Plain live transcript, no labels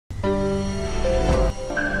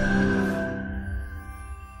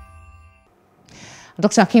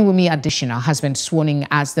Dr. Akinwumi Adesina has been sworn in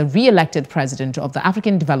as the re-elected president of the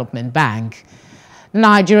African Development Bank.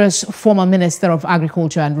 Nigeria's former Minister of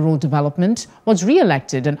Agriculture and Rural Development was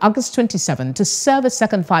re-elected on August 27 to serve a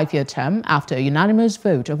second five-year term after a unanimous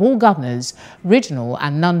vote of all governors, regional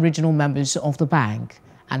and non-regional members of the bank.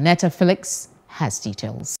 Annetta Felix has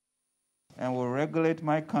details. And will regulate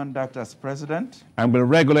my conduct as president. And will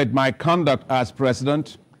regulate my conduct as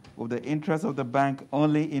president. With the interests of the bank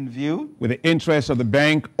only in view. With the interests of the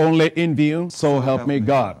bank only in view. So help me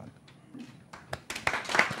God.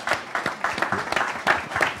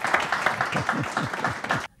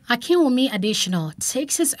 Akinwumi Adesina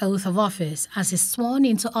takes his oath of office as is sworn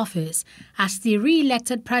into office as the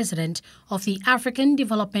re-elected president of the African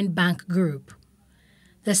Development Bank Group.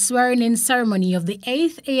 The swearing-in ceremony of the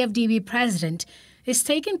 8th AFDB president is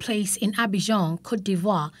taking place in Abidjan, Côte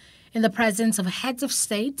d'Ivoire, in the presence of heads of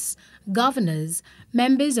states, governors,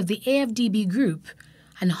 members of the AFDB group,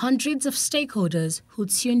 and hundreds of stakeholders who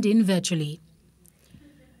tuned in virtually.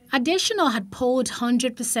 Adesina had polled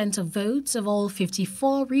 100% of votes of all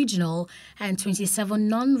 54 regional and 27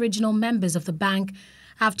 non-regional members of the bank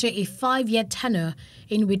after a 5-year tenure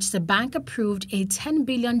in which the bank approved a $10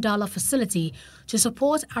 billion facility to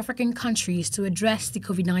support African countries to address the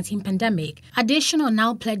COVID-19 pandemic. Adesina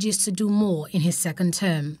now pledges to do more in his second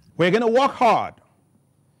term. We're going to work hard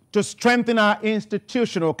to strengthen our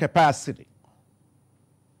institutional capacity,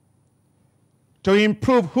 to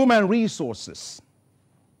improve human resources,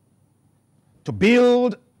 to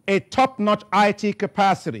build a top-notch IT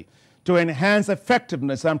capacity, to enhance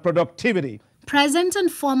effectiveness and productivity. Present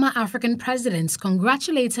and former African presidents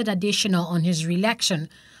congratulated Adesina on his re-election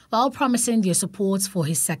while promising their support for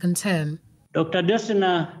his second term. Dr.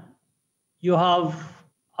 Adesina, you have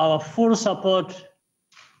our full support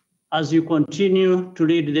as you continue to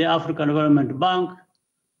lead the African Development Bank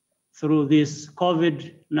through this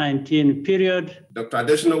COVID-19 period. Dr.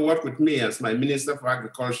 Adesina worked with me as my Minister for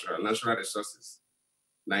Agriculture and Natural Resources,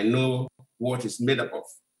 and I know what it's made up of,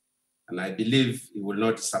 and I believe it will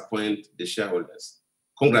not disappoint the shareholders.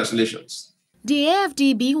 Congratulations. The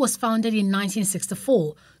AFDB was founded in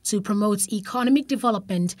 1964 to promote economic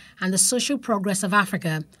development and the social progress of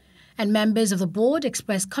Africa, and members of the board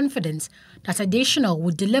expressed confidence that Adesina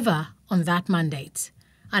would deliver on that mandate.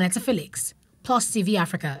 Annetta Felix, Plus TV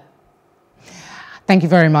Africa. Thank you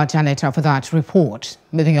very much, Annetta, for that report.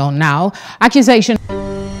 Moving on now, accusation.